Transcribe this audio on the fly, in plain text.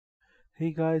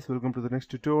Hey guys, welcome to the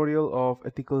next tutorial of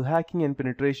ethical hacking and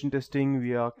penetration testing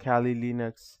via Kali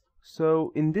Linux.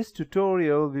 So in this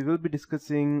tutorial, we will be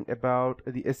discussing about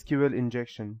the SQL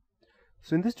injection.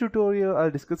 So in this tutorial, I'll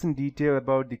discuss in detail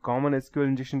about the common SQL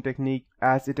injection technique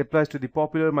as it applies to the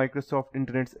popular Microsoft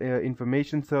Internet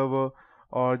Information Server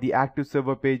or the active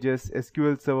server pages,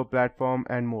 SQL Server Platform,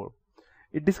 and more.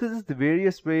 It discusses the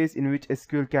various ways in which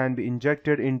SQL can be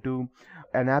injected into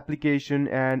an application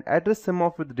and address some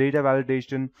of the data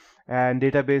validation and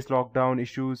database lockdown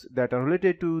issues that are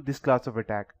related to this class of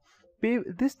attack.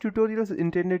 This tutorial is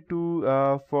intended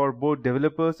to for both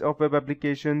developers of web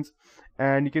applications,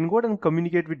 and you can go ahead and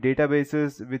communicate with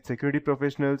databases with security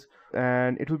professionals,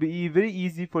 and it will be very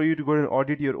easy for you to go and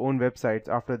audit your own websites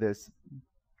after this.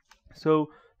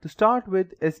 So to start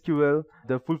with SQL,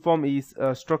 the full form is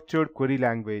a structured query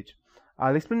language.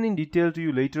 I'll explain in detail to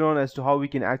you later on as to how we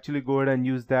can actually go ahead and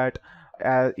use that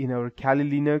in our Kali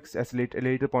Linux as a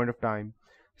later point of time.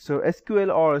 So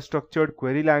SQL, or a structured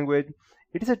query language,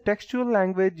 it is a textual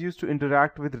language used to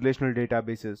interact with relational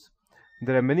databases.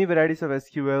 There are many varieties of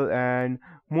SQL and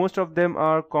most of them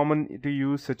are common to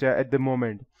use such as at the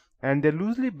moment, and they're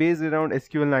loosely based around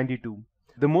SQL 92.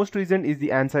 The most recent is the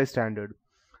ANSI standard.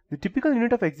 The typical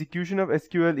unit of execution of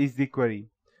SQL is the query,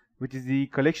 which is the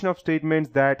collection of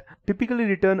statements that typically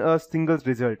return a single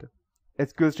result.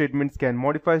 SQL statements can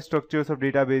modify structures of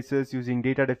databases using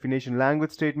data definition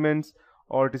language statements,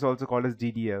 or it is also called as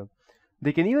DDL.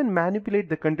 They can even manipulate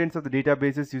the contents of the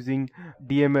databases using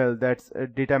DML, that's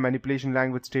data manipulation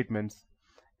language statements.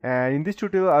 And in this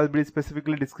tutorial, I'll be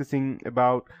specifically discussing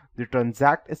about the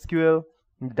transact SQL,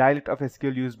 the dialect of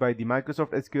SQL used by the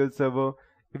Microsoft SQL Server,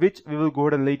 which we will go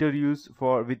ahead and later use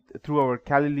through our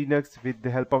Kali Linux with the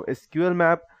help of SQL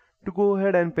map to go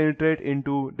ahead and penetrate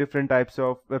into different types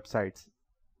of websites.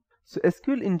 So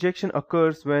SQL injection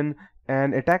occurs when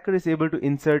an attacker is able to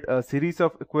insert a series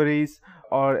of queries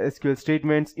or SQL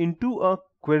statements into a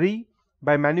query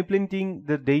by manipulating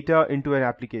the data into an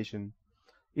application.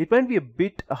 It might be a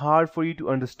bit hard for you to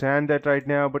understand that right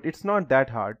now, but it's not that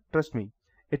hard, trust me.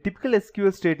 A typical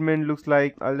SQL statement looks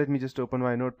like, let me just open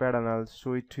my notepad and I'll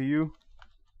show it to you.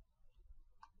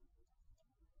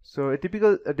 So a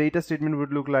typical data statement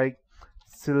would look like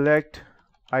select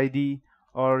ID,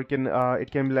 or it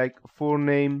can be like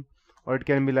forename, or it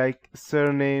can be like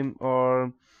surname,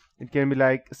 or it can be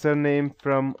like surname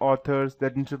from authors.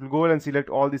 That means it will go and select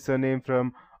all the surname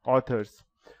from authors.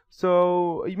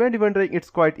 So you might be wondering, it's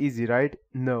quite easy, right?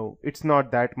 No, it's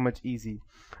not that much easy.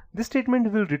 This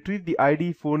statement will retrieve the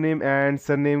ID, forename, and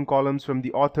surname columns from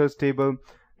the authors table,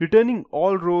 returning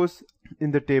all rows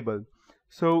in the table.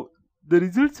 So the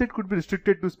result set could be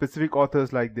restricted to specific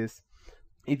authors like this.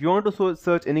 If you want to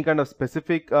search any kind of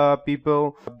specific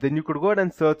people, then you could go ahead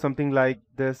and search something like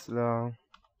this: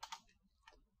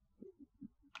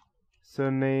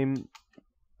 surname,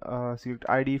 select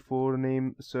ID,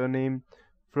 forename, surname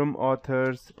from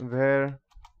authors, where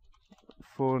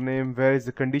forename, where is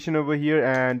the condition over here,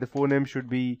 and the forename should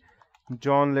be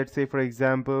John, let's say, for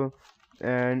example,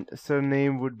 and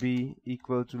surname would be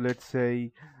equal to, let's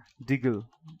say, Diggle.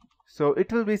 So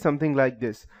it will be something like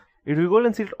this. It will go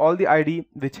and select all the ID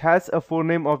which has a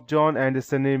forename of John and a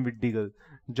surname with Diggle,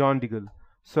 John Diggle.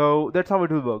 So that's how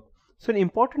it will work. So an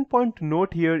important point to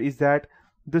note here is that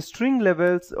the string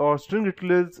levels or string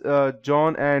retrievals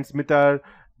John and Smith are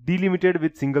delimited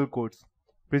with single quotes.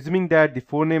 Presuming that the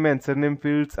forename and surname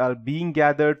fields are being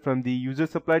gathered from the user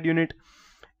supplied unit,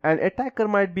 an attacker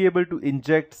might be able to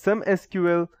inject some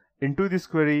SQL into this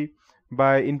query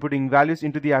by inputting values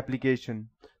into the application.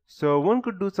 So one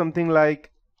could do something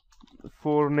like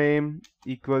forename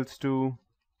equals to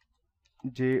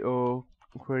jo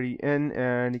query n,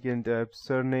 and you can type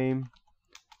surname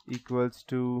equals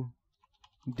to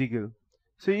Diggle.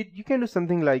 So you can do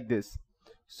something like this.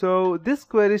 So this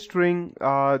query string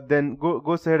then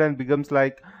goes ahead and becomes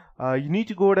like, you need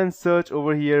to go ahead and search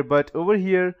over here, but over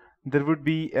here there would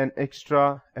be an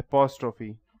extra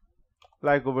apostrophe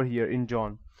like over here in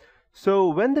John. So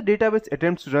when the database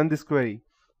attempts to run this query,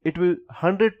 it will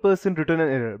 100% return an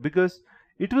error, because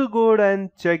it will go ahead and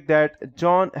check that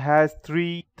John has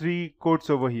three quotes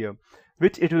over here,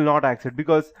 which it will not accept,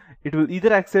 because it will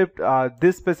either accept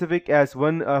this specific as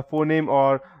one forename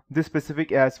or this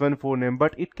specific as one forename,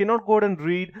 but it cannot go ahead and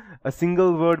read a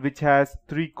single word which has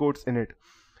 3 quotes in it.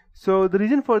 So the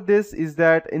reason for this is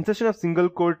that insertion of single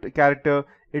quote character,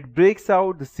 it breaks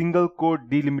out the single quote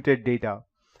delimited data.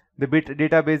 The bit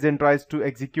database then tries to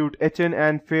execute HN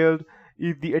and failed.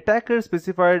 If the attacker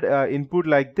specified input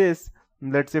like this,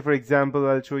 let's say for example,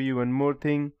 I'll show you one more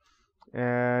thing,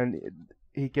 and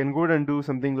he can go ahead and do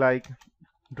something like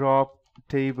drop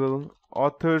table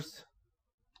authors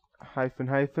hyphen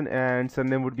hyphen and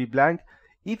surname would be blank.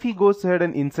 If he goes ahead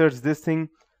and inserts this thing,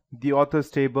 the authors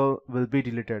table will be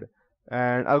deleted,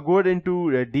 and I'll go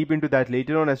into deep into that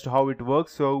later on as to how it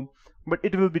works. But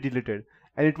it will be deleted,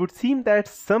 and it would seem that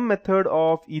some method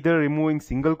of either removing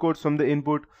single quotes from the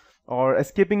input or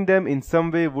escaping them in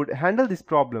some way would handle this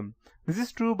problem. This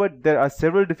is true, but there are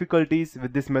several difficulties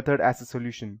with this method as a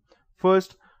solution.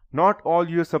 First, not all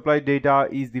your supplied data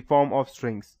is the form of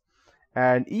strings.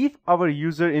 And if our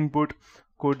user input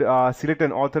could select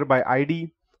an author by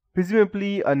ID,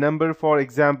 presumably a number for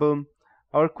example,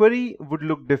 our query would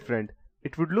look different.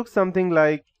 It would look something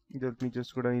like, let me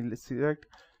just go down and select.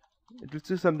 It would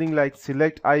do something like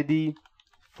select ID,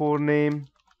 forename,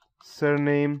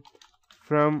 surname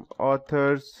from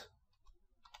authors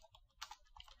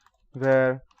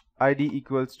where ID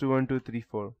equals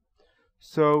 21234.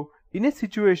 So in a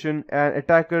situation, an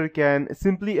attacker can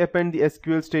simply append the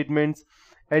SQL statements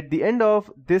at the end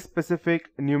of this specific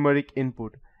numeric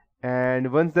input,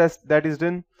 and once that is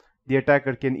done, the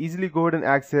attacker can easily go ahead and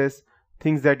access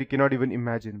things that you cannot even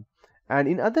imagine. And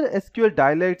in other SQL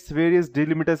dialects, various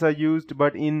delimiters are used,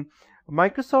 but in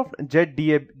Microsoft Jet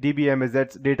DBMS,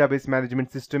 that's Database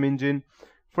Management System Engine,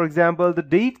 for example, the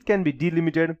date can be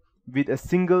delimited with a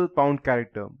single pound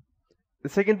character. The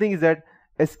second thing is that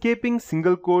escaping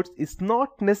single quotes is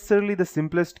not necessarily the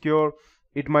simplest cure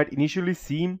it might initially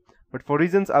seem, but for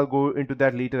reasons I'll go into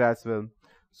that later as well.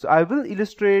 So I will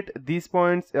illustrate these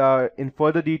points in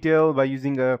further detail by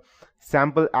using a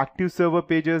sample active server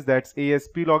pages, that's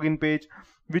ASP login page,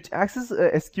 which accesses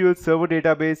a SQL server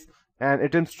database and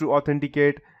attempts to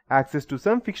authenticate access to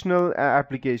some fictional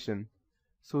application.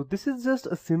 So this is just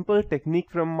a simple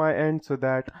technique from my end so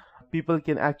that people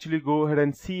can actually go ahead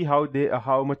and see how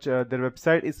much their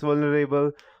website is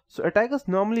vulnerable. So attackers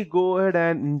normally go ahead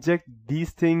and inject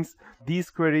these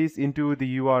queries into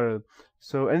the URL.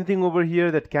 So anything over here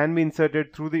that can be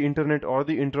inserted through the internet or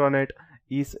the intranet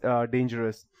is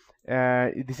dangerous.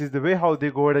 This is the way how they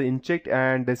go ahead and inject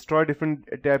and destroy different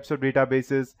types of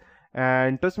databases.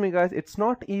 And trust me guys, it's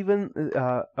not even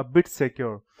a bit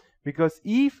secure. Because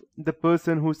if the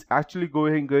person who's actually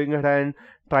going ahead and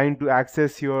trying to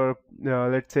access your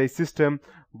let's say system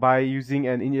by using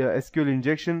an SQL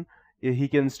injection, he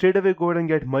can straight away go ahead and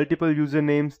get multiple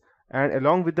usernames and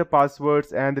along with the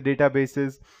passwords and the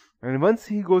databases, and once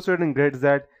he goes ahead and gets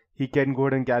that, he can go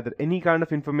ahead and gather any kind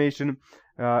of information,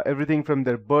 everything from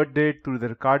their birth date to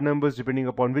their card numbers depending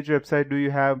upon which website do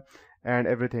you have and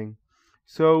everything.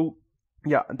 So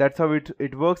yeah, that's how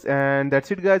it works, and that's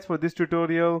it guys for this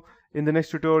tutorial. In the next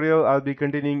tutorial I'll be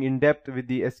continuing in depth with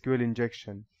the SQL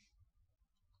injection.